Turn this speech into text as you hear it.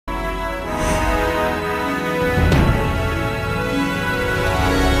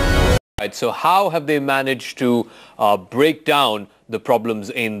Right, so how have they managed to break down the problems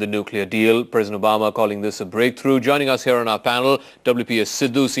in the nuclear deal? President Obama calling this a breakthrough. Joining us here on our panel, WPS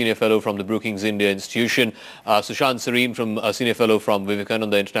Sidhu, Senior Fellow from the Brookings India Institution, Sushant Sareen, from Senior Fellow from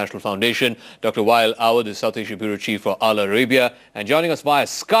Vivekananda International Foundation, Dr. Wael Awad, the South Asia Bureau Chief for Al Arabia, and joining us via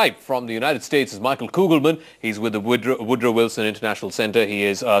Skype from the United States is Michael Kugelman. He's with the Woodrow Wilson International Center. He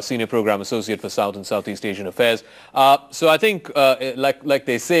is Senior Program Associate for South and Southeast Asian Affairs. So I think, like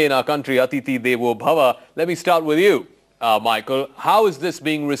they say in our country, Atiti Devo Bhava. Let me start with you, Michael. How is this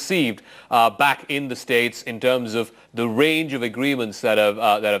being received back in the States in terms of the range of agreements that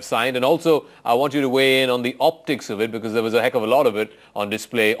have signed? And also, I want you to weigh in on the optics of it, because there was a heck of a lot of it on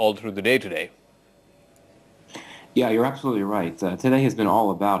display all through the day today. Yeah, you're absolutely right. Today has been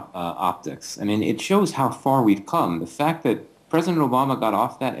all about optics. I mean, it shows how far we've come. The fact that President Obama got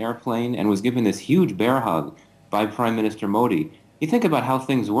off that airplane and was given this huge bear hug by Prime Minister Modi. You think about how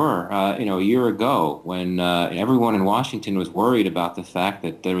things were, a year ago when everyone in Washington was worried about the fact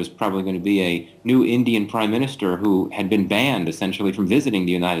that there was probably going to be a new Indian prime minister who had been banned essentially from visiting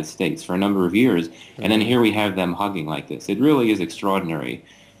the United States for a number of years. And then here we have them hugging like this. It really is extraordinary.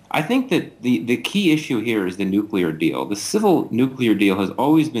 I think that the key issue here is the nuclear deal. The civil nuclear deal has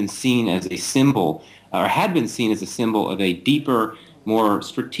always been seen as a symbol, or had been seen as a symbol of a deeper, more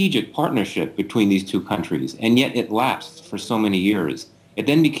strategic partnership between these two countries, and yet it lapsed for so many years. It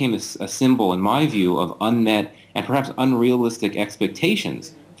then became a symbol, in my view, of unmet and perhaps unrealistic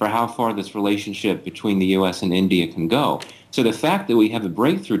expectations for how far this relationship between the U.S. and India can go. So the fact that we have a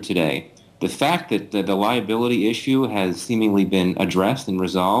breakthrough today, the fact that the liability issue has seemingly been addressed and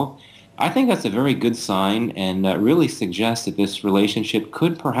resolved, I think that's a very good sign, and really suggests that this relationship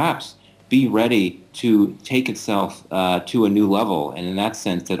could perhaps be ready to take itself to a new level. And in that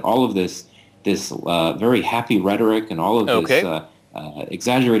sense, that all of this very happy rhetoric and all of this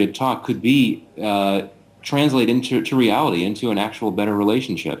exaggerated talk could be translate into reality, into an actual better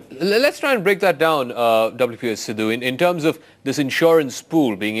relationship. Let's try and break that down, WPS Sidhu, in terms of this insurance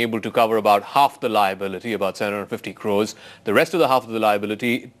pool being able to cover about half the liability, about 750 crores. The rest of the half of the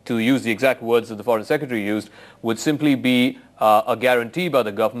liability, to use the exact words that the Foreign Secretary used, would simply be a guarantee by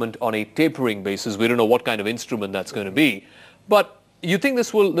the government on a tapering basis. We don't know what kind of instrument that's going to be. But you think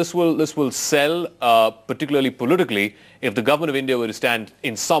this will sell, particularly politically, if the government of India were to stand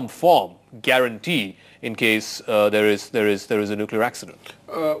in some form guarantee in case there is a nuclear accident?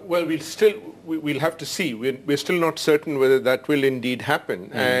 Well, we'll have to see. We're still not certain whether that will indeed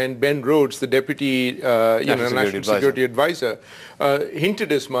happen. And Ben Rhodes, the deputy national security advisor,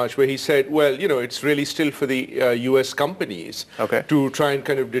 hinted as much, where he said, well, it's really still for the U.S. companies to try and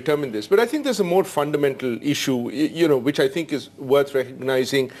kind of determine this. But I think there's a more fundamental issue, which I think is worth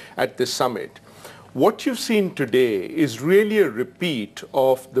recognizing at this summit. What you've seen today is really a repeat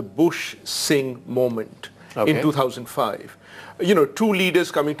of the Bush-Singh moment in 2005. Two leaders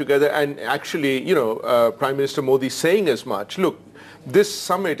coming together, and actually, Prime Minister Modi saying as much. Look, this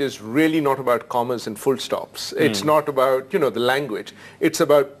summit is really not about commas and full stops. It's not about, the language. It's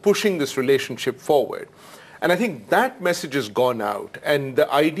about pushing this relationship forward. And I think that message has gone out. And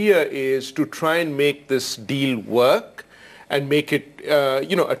the idea is to try and make this deal work and make it,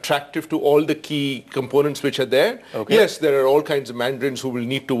 attractive to all the key components which are there. Yes, there are all kinds of mandarins who will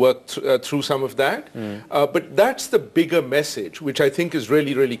need to work through some of that. But that's the bigger message, which I think is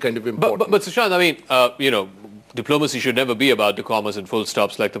really, really kind of important. But Sushant, I mean, diplomacy should never be about the commas and full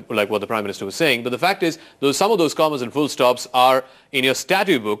stops like what the Prime Minister was saying. But the fact is, some of those commas and full stops are in your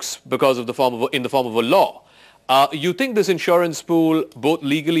statute books because of in the form of a law. You think this insurance pool, both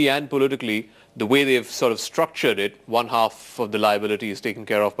legally and politically, the way they've sort of structured it, one half of the liability is taken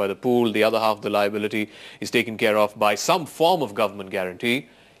care of by the pool, the other half of the liability is taken care of by some form of government guarantee,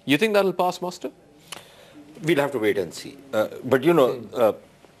 you think that'll pass muster? We'll have to wait and see. But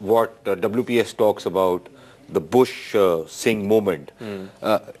what WPS talks about, the Bush-Singh moment,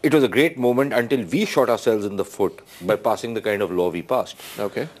 it was a great moment until we shot ourselves in the foot by passing the kind of law we passed.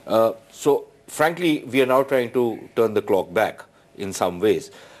 So frankly, we are now trying to turn the clock back in some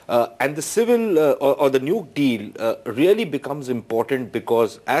ways. And the civil or the nuke deal really becomes important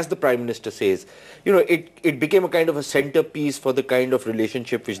because, as the Prime Minister says, it became a kind of a centerpiece for the kind of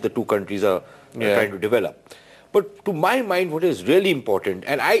relationship which the two countries are trying to develop. But to my mind, what is really important,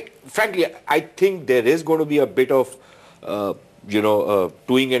 and frankly, I think there is going to be a bit of, toing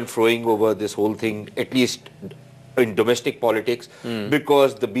and froing over this whole thing, at least in domestic politics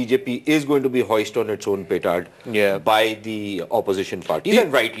because the BJP is going to be hoisted on its own petard by the opposition parties,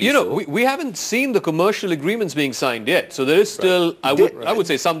 and rightly so. We haven't seen the commercial agreements being signed yet, so there is still, I would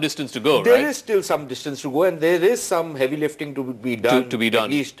say, some distance to go, There is still some distance to go, and there is some heavy lifting to be done, at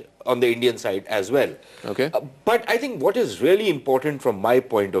least on the Indian side as well. Okay. But I think what is really important from my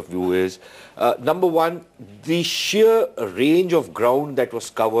point of view is, number one, the sheer range of ground that was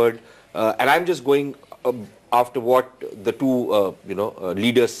covered, and I'm just going after what the two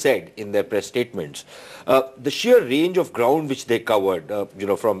leaders said in their press statements. The sheer range of ground which they covered,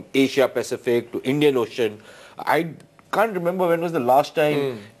 from Asia Pacific to Indian Ocean. I can't remember when was the last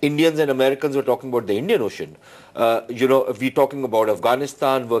time Indians and Americans were talking about the Indian Ocean. We're talking about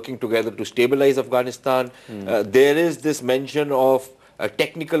Afghanistan, working together to stabilize Afghanistan. There is this mention of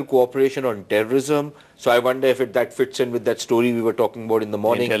technical cooperation on terrorism. So I wonder if that fits in with that story we were talking about in the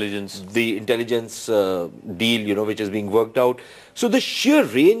morning. The intelligence deal, which is being worked out. So the sheer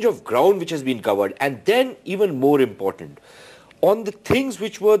range of ground which has been covered, and then even more important, on the things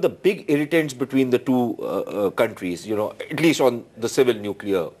which were the big irritants between the two countries, at least on the civil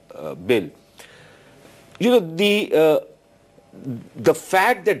nuclear bill. The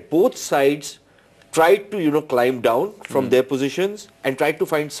fact that both sides tried to, climb down from their positions and tried to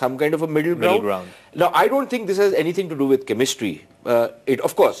find some kind of a middle ground. Now, I don't think this has anything to do with chemistry.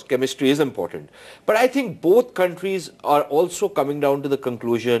 Of course, chemistry is important. But I think both countries are also coming down to the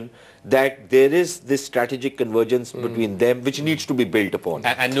conclusion that there is this strategic convergence between them which needs to be built upon.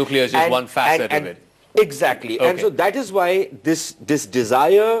 And nuclear is just one facet of it. Exactly. Okay. And so that is why this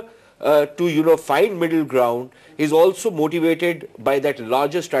desire to, find middle ground is also motivated by that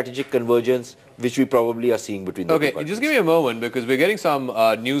larger strategic convergence which we probably are seeing between the two countries. Okay, just give me a moment because we're getting some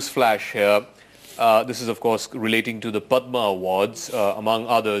news flash here. This is, of course, relating to the Padma Awards. Among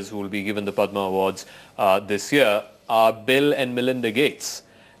others who will be given the Padma Awards this year are Bill and Melinda Gates.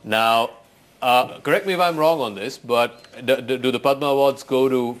 Now, correct me if I'm wrong on this, but do the Padma Awards go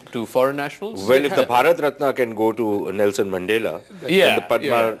to foreign nationals? Well, if the Bharat Ratna can go to Nelson Mandela, then the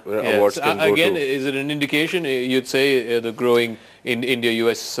Padma Awards can go to... Again, is it an indication, you'd say, the growing in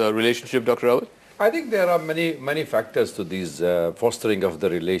India-US relationship, Dr. Rawat? I think there are many factors to this fostering of the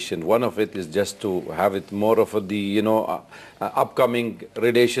relation. One of it is just to have it more of the upcoming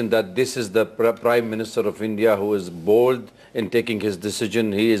relation that this is the Prime Minister of India who is bold in taking his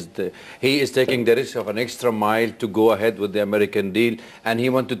decision. He is taking the risk of an extra mile to go ahead with the American deal, and he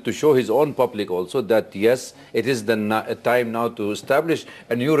wanted to show his own public also that yes, it is the time now to establish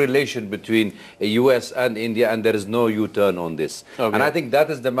a new relation between US and India, and there is no U-turn on this. Okay. And I think that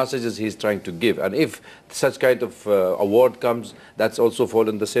is the messages he's trying to give. And if such kind of award comes, that's also fall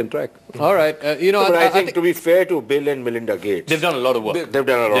in the same track. All right. But I think to be fair to Bill and Melinda Gates, they've done a lot of work. They've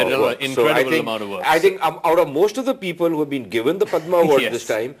done a lot of work. Incredible amount of work. I think out of most of the people who have been given the Padma Award this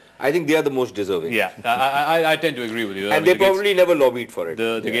time, I think they are the most deserving. Yeah, I tend to agree with you. And they probably never lobbied for it.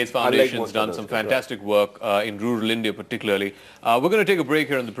 The Gates Foundation has done some fantastic work in rural India particularly. We're going to take a break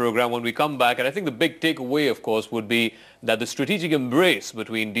here in the program. When we come back, and I think the big takeaway, of course, would be that the strategic embrace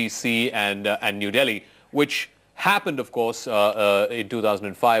between DC and New Delhi, which happened, of course, in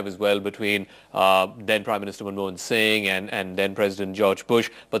 2005 as well between then Prime Minister Manmohan Singh and then President George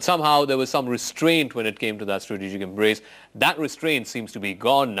Bush. But somehow there was some restraint when it came to that strategic embrace. That restraint seems to be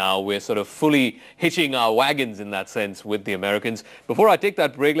gone now. We're sort of fully hitching our wagons in that sense with the Americans. Before I take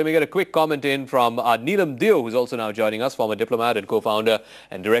that break, let me get a quick comment in from Neelam Deo, who's also now joining us, former diplomat and co-founder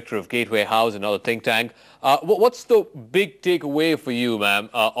and director of Gateway House, another think tank. What's the big takeaway for you, ma'am?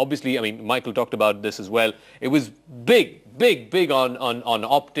 Obviously, I mean, Michael talked about this as well. It was big on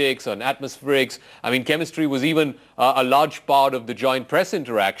optics, on atmospherics. I mean, chemistry was even a large part of the joint press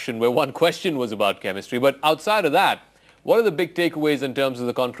interaction where one question was about chemistry. But outside of that, what are the big takeaways in terms of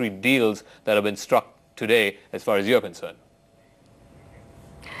the concrete deals that have been struck today as far as you're concerned?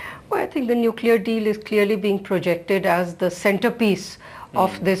 Well, I think the nuclear deal is clearly being projected as the centerpiece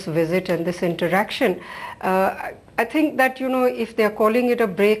of this visit and this interaction. I think that, if they're calling it a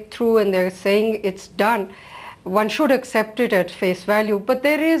breakthrough and they're saying it's done, one should accept it at face value. But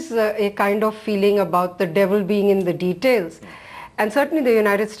there is a kind of feeling about the devil being in the details. And certainly the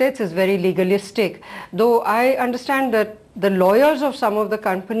United States is very legalistic, though I understand that the lawyers of some of the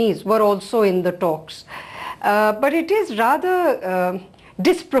companies were also in the talks. But it is rather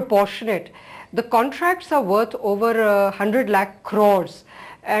disproportionate. The contracts are worth over 100 lakh crores,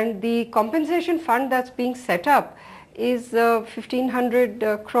 and the compensation fund that's being set up is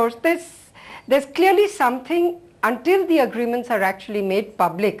 1,500 crores. There's clearly something, until the agreements are actually made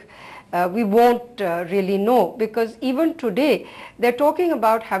public, we won't really know, because even today they're talking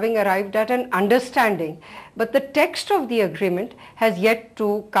about having arrived at an understanding, but the text of the agreement has yet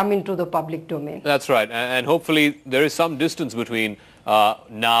to come into the public domain. That's right, and hopefully there is some distance between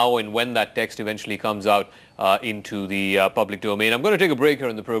now and when that text eventually comes out into the public domain. I'm going to take a break here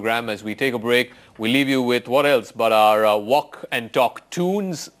in the program. As we take a break, we leave you with what else but our walk and talk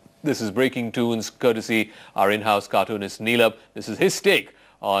tunes. This is Breaking Tunes, courtesy our in-house cartoonist Neelam. This is his take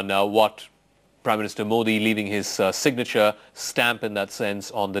on what Prime Minister Modi leaving his signature stamp in that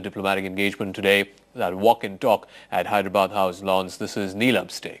sense on the diplomatic engagement today, that walk and talk at Hyderabad House lawns. This is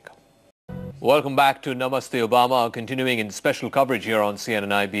Neelam's take. Welcome back to Namaste Obama, continuing in special coverage here on CNN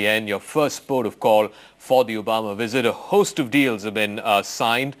IBN. Your first port of call for the Obama visit. A host of deals have been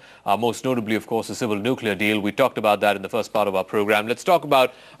signed, most notably, of course, the civil nuclear deal. We talked about that in the first part of our program. Let's talk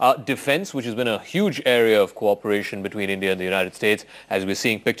about defense, which has been a huge area of cooperation between India and the United States, as we're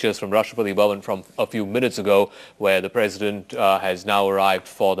seeing pictures from Rashtrapati Bhavan from a few minutes ago, where the president has now arrived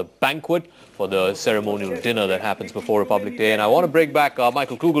for the banquet, for the ceremonial dinner that happens before Republic Day. And I want to bring back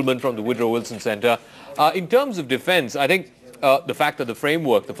Michael Kugelman from the Woodrow Wilson Center. In terms of defense, I think the fact that the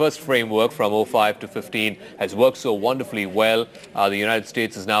framework, the first framework from 05 to 15 has worked so wonderfully well. The United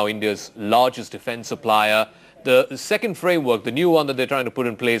States is now India's largest defense supplier. The second framework, the new one that they're trying to put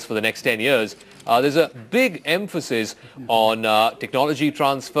in place for the next 10 years, there's a big emphasis on technology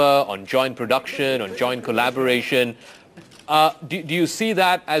transfer, on joint production, on joint collaboration. Do you see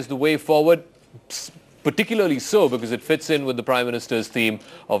that as the way forward? Particularly so because it fits in with the Prime Minister's theme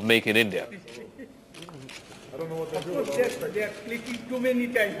of Make in India. I don't know what they're doing. Yes, they are clicking too many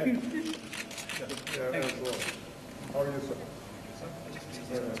times.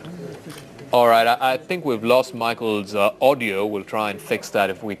 All right, I think we've lost Michael's audio. We'll try and fix that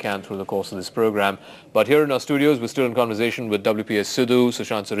if we can through the course of this program. But here in our studios, we're still in conversation with WPS Sidhu,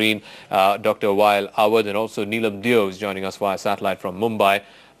 Sushant Sareen, Dr. Wael Awad, and also Neelam Deo is joining us via satellite from Mumbai.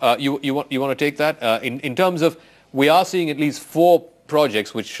 You want to take that? In terms of, we are seeing at least 4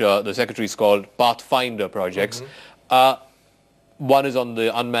 projects which the Secretary's called Pathfinder projects. One is on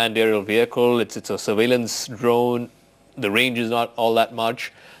the unmanned aerial vehicle. It's a surveillance drone. The range is not all that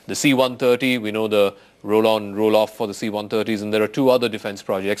much. The C-130, we know the roll-on, roll-off for the C-130s, and there are 2 other defense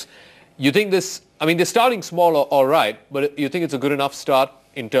projects. You think this, I mean, they're starting small, all right, but you think it's a good enough start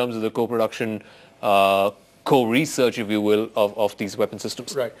in terms of the co-production, co-research, if you will, of these weapon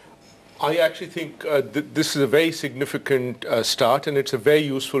systems? Right. I actually think this is a very significant start, and it's a very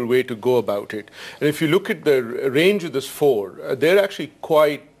useful way to go about it. And if you look at the range of this 4, they're actually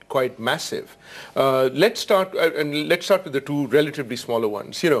quite massive. Let's start with the 2 relatively smaller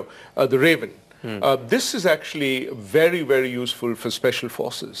ones. You know, the Raven. This is actually very, very useful for special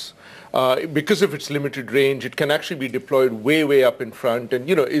forces. Because of its limited range, it can actually be deployed way up in front, and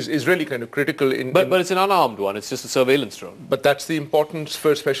is really kind of critical in. But it's an unarmed one. It's just a surveillance drone. But that's the importance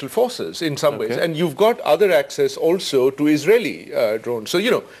for special forces in some ways, and you've got other access also to Israeli drones.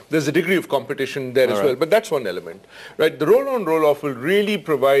 So there's a degree of competition there as well. But that's one element, right? The roll-on, roll-off will really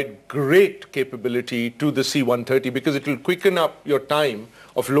provide great capability to the C-130 because it will quicken up your time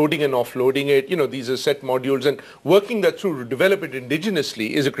of loading and offloading it. These are set modules, and working that through to develop it indigenously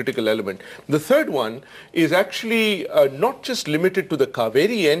is a critical element. The third one is actually not just limited to the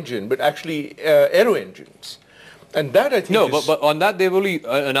Kaveri engine, but actually aero engines. And that, I think, but on that they've only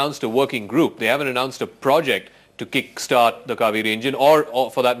announced a working group. They haven't announced a project to kickstart the Kaveri engine,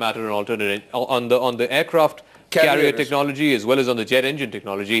 or for that matter, an alternate on the aircraft carrier technology as well as on the jet engine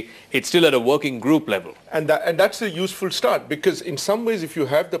technology. It's still at a working group level. And that's a useful start, because in some ways, if you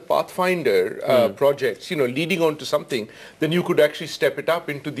have the Pathfinder projects, leading on to something, then you could actually step it up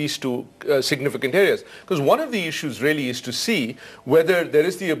into these 2 significant areas. Because one of the issues really is to see whether there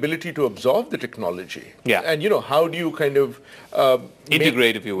is the ability to absorb the technology. Yeah. And how do you kind of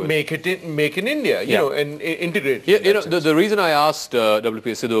integrate, if you will, make in India, and integrate. The reason I asked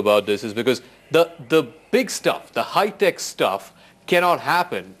WPS Sidhu about this is because the big stuff, the high-tech stuff, cannot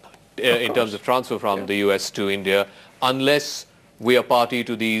happen in terms of transfer from the US to India unless we are party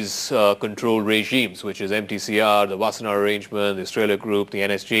to these control regimes, which is MTCR, the Wassenaar Arrangement, the Australia Group, the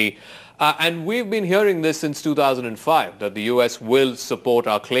NSG. And we've been hearing this since 2005, that the US will support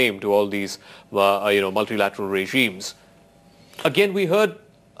our claim to all these multilateral regimes. Again, we heard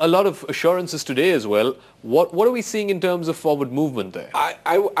a lot of assurances today as well. What are we seeing in terms of forward movement there?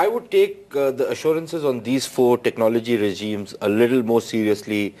 I would take the assurances on these 4 technology regimes a little more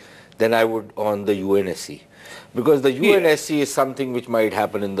seriously than I would on the UNSC. Because the UNSC is something which might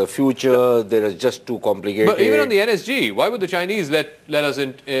happen in the future. There is just too complicated. But even on the NSG, why would the Chinese let us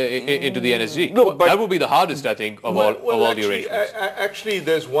into the NSG? No, but that would be the hardest, I think, of all the arrangements. Actually,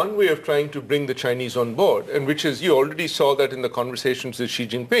 there's one way of trying to bring the Chinese on board, and which is, you already saw that in the conversations with Xi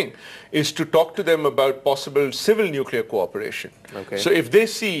Jinping, is to talk to them about possible civil nuclear cooperation. Okay. So if they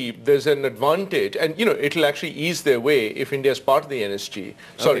see there's an advantage, and it'll actually ease their way if India is part of the NSG.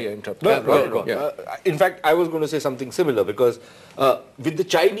 Sorry, I interrupted. No. In fact, I was going to say something similar, because with the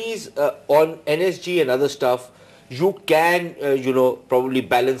Chinese on NSG and other stuff, you can, probably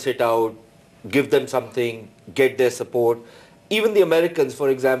balance it out, give them something, get their support. Even the Americans, for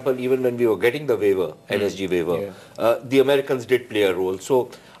example, even when we were getting the waiver, NSG waiver, the Americans did play a role. So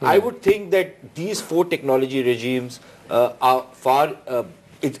I would think that these 4 technology regimes are far,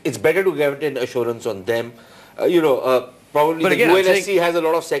 it's better to get an assurance on them. Probably But the again, UNSC has a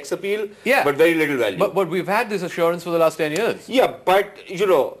lot of sex appeal, but very little value. But we've had this assurance for the last 10 years. Yeah, but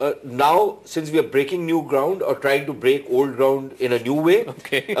now, since we are breaking new ground or trying to break old ground in a new way,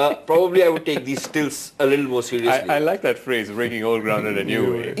 probably I would take these stills a little more seriously. I like that phrase, breaking old ground in a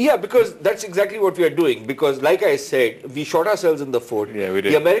new way. Yeah, because that's exactly what we are doing. Because like I said, we shot ourselves in the foot. Yeah, we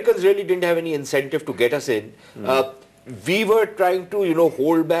did. The Americans really didn't have any incentive to get us in. We were trying to,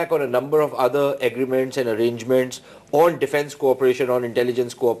 hold back on a number of other agreements and arrangements on defense cooperation, on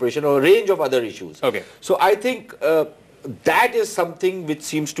intelligence cooperation, or a range of other issues. Okay. So I think that is something which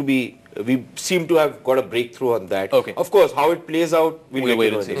seems to be, we seem to have got a breakthrough on that. Okay. Of course, how it plays out, We'll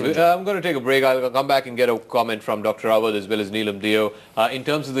wait and see. I'm going to take a break. I'll come back and get a comment from Dr. Awad as well as Neelam Deo. In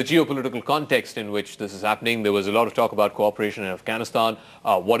terms of the geopolitical context in which this is happening, there was a lot of talk about cooperation in Afghanistan.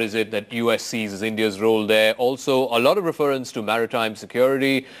 What is it that US sees as India's role there? Also, a lot of reference to maritime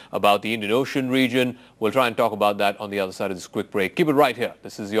security, about the Indian Ocean region. We'll try and talk about that on the other side of this quick break. Keep it right here.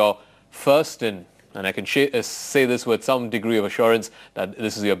 This is your first and I can say this with some degree of assurance that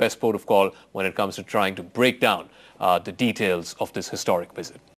this is your best port of call when it comes to trying to break down the details of this historic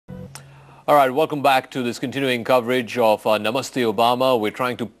visit. All right, welcome back to this continuing coverage of Namaste Obama. We're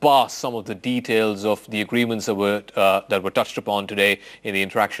trying to parse some of the details of the agreements that were touched upon today in the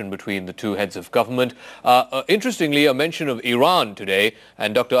interaction between the 2 heads of government. Interestingly, a mention of Iran today,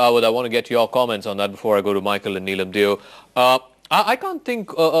 and Dr. Awad, I want to get your comments on that before I go to Michael and Neelam Deo. I can't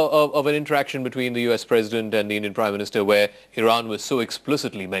think of an interaction between the US President and the Indian Prime Minister where Iran was so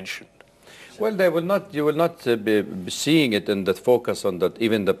explicitly mentioned. Well, you will not be seeing it in the focus on that,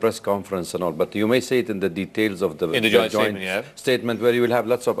 even the press conference and all, but you may see it in the details of the joint statement, where you will have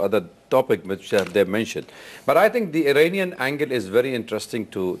lots of other topics which they've mentioned. But I think the Iranian angle is very interesting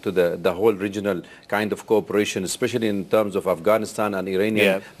to the whole regional kind of cooperation, especially in terms of Afghanistan and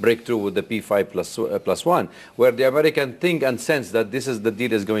Iranian breakthrough with the P5+1, where the American think and sense that the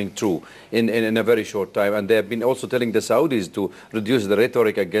deal is going through in a very short time. And they have been also telling the Saudis to reduce the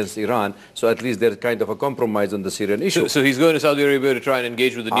rhetoric against Iran, so at least there's kind of a compromise on the Syrian issue. So he's going to Saudi Arabia to try and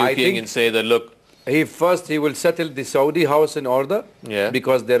engage with the new king and say that, look, he will settle the Saudi house in order,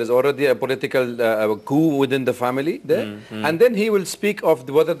 because there is already a political coup within the family there, and then he will speak of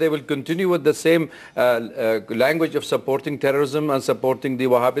whether they will continue with the same language of supporting terrorism and supporting the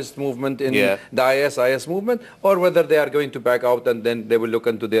Wahhabist movement in the IS movement, or whether they are going to back out and then they will look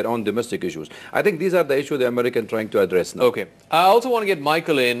into their own domestic issues. I think these are the issues the American trying to address now. Okay. I also want to get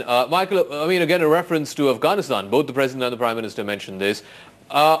Michael in. Michael, I mean, again, a reference to Afghanistan. Both the President and the Prime Minister mentioned this.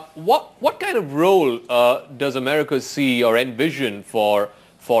 What kind of role does America see or envision for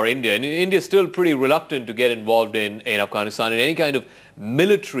India? And India is still pretty reluctant to get involved in Afghanistan in any kind of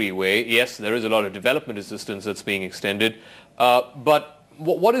military way. Yes, there is a lot of development assistance that's being extended. But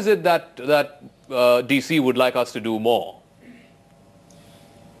what is it that DC would like us to do more?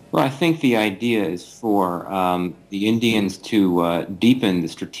 Well, I think the idea is for the Indians to deepen the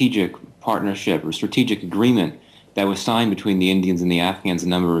strategic partnership or strategic agreement that was signed between the Indians and the Afghans a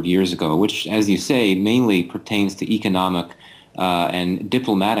number of years ago, which, as you say, mainly pertains to economic and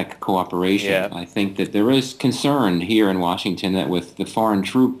diplomatic cooperation. I think that there is concern here in Washington that with the foreign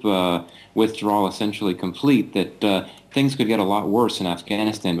troop withdrawal essentially complete, that things could get a lot worse in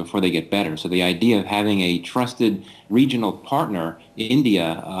Afghanistan before they get better. So the idea of having a trusted regional partner,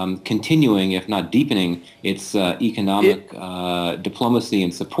 India, continuing, if not deeppening, its economic diplomacy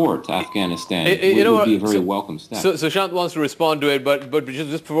and support to Afghanistan would be a very welcome step. So Shant wants to respond to it, but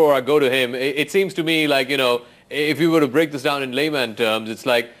just before I go to him, it seems to me like, if you were to break this down in layman terms, it's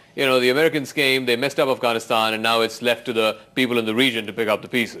like, the Americans came, they messed up Afghanistan, and now it's left to the people in the region to pick up the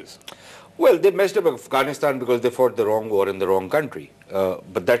pieces. Well, they messed up Afghanistan because they fought the wrong war in the wrong country.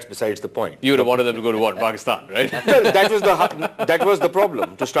 But that's besides the point. You would have wanted them to go to what? Pakistan, right? Well, that was the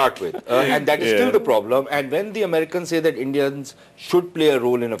problem to start with. And that is still the problem. And when the Americans say that Indians should play a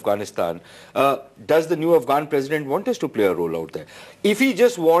role in Afghanistan, does the new Afghan president want us to play a role out there? If he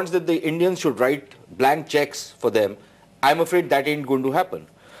just wants that the Indians should write blank checks for them, I'm afraid that ain't going to happen.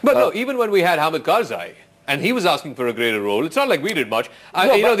 But no, even when we had Hamid Karzai, and he was asking for a greater role. It's not like we did much.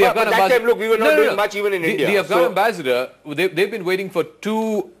 No, you know, the Afghan ambassador. Time, look, we were not doing much even in India. The Afghan ambassador, they've been waiting for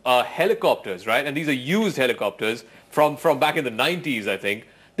 2 helicopters, right? And these are used helicopters from back in the 90s, I think.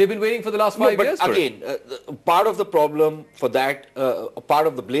 They've been waiting for the last 5 years. But again, part of the problem for that, part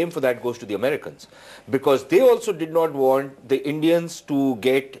of the blame for that goes to the Americans, because they also did not want the Indians to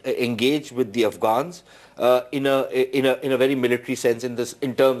get engaged with the Afghans in a very military sense,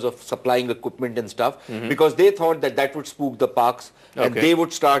 in terms of supplying equipment and stuff, because they thought that would spook the Paks, and they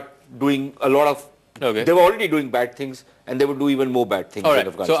would start doing a lot of. They were already doing bad things, and they would do even more bad things in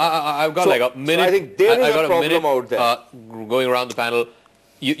Afghanistan. So I've got like a minute. So I think there is a problem out there. Going around the panel.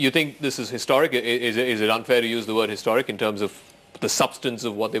 You think this is historic? Is it unfair to use the word historic in terms of the substance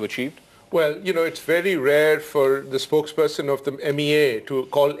of what they've achieved? Well, you know, it's very rare for the spokesperson of the MEA to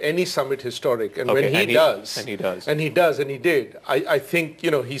call any summit historic. And when he does, and he did, I think, you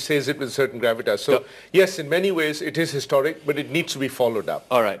know, he says it with a certain gravitas. So, yes, in many ways it is historic, but it needs to be followed up.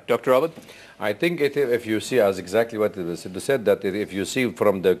 All right. Dr. Abad? I think if you see, as exactly what it said, that if you see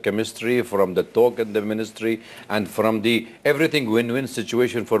from the chemistry, from the talk in the ministry, and from the everything win-win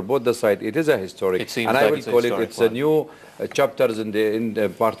situation for both the sides, it is a historic. It seems and like I will call it's a new chapters in the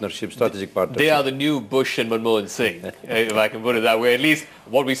partnership, strategic partnership. They are the new Bush and Manmohan Singh, if I can put it that way. At least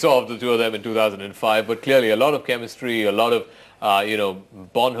what we saw of the two of them in 2005. But clearly a lot of chemistry, a lot of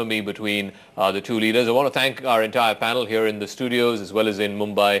bonhomie between the two leaders. I want to thank our entire panel here in the studios as well as in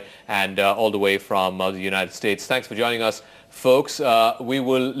Mumbai and all the way from the United States. Thanks for joining us, folks. We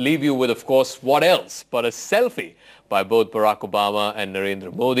will leave you with, of course, what else but a selfie by both Barack Obama and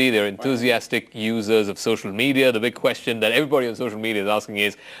Narendra Modi. They're enthusiastic users of social media. The big question that everybody on social media is asking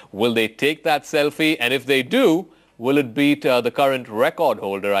is, will they take that selfie? And if they do, will it beat the current record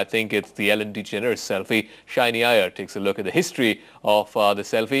holder? I think it's the Ellen DeGeneres selfie. Shiny Iyer takes a look at the history of the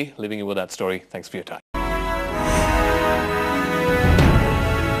selfie, leaving you with that story. Thanks for your time.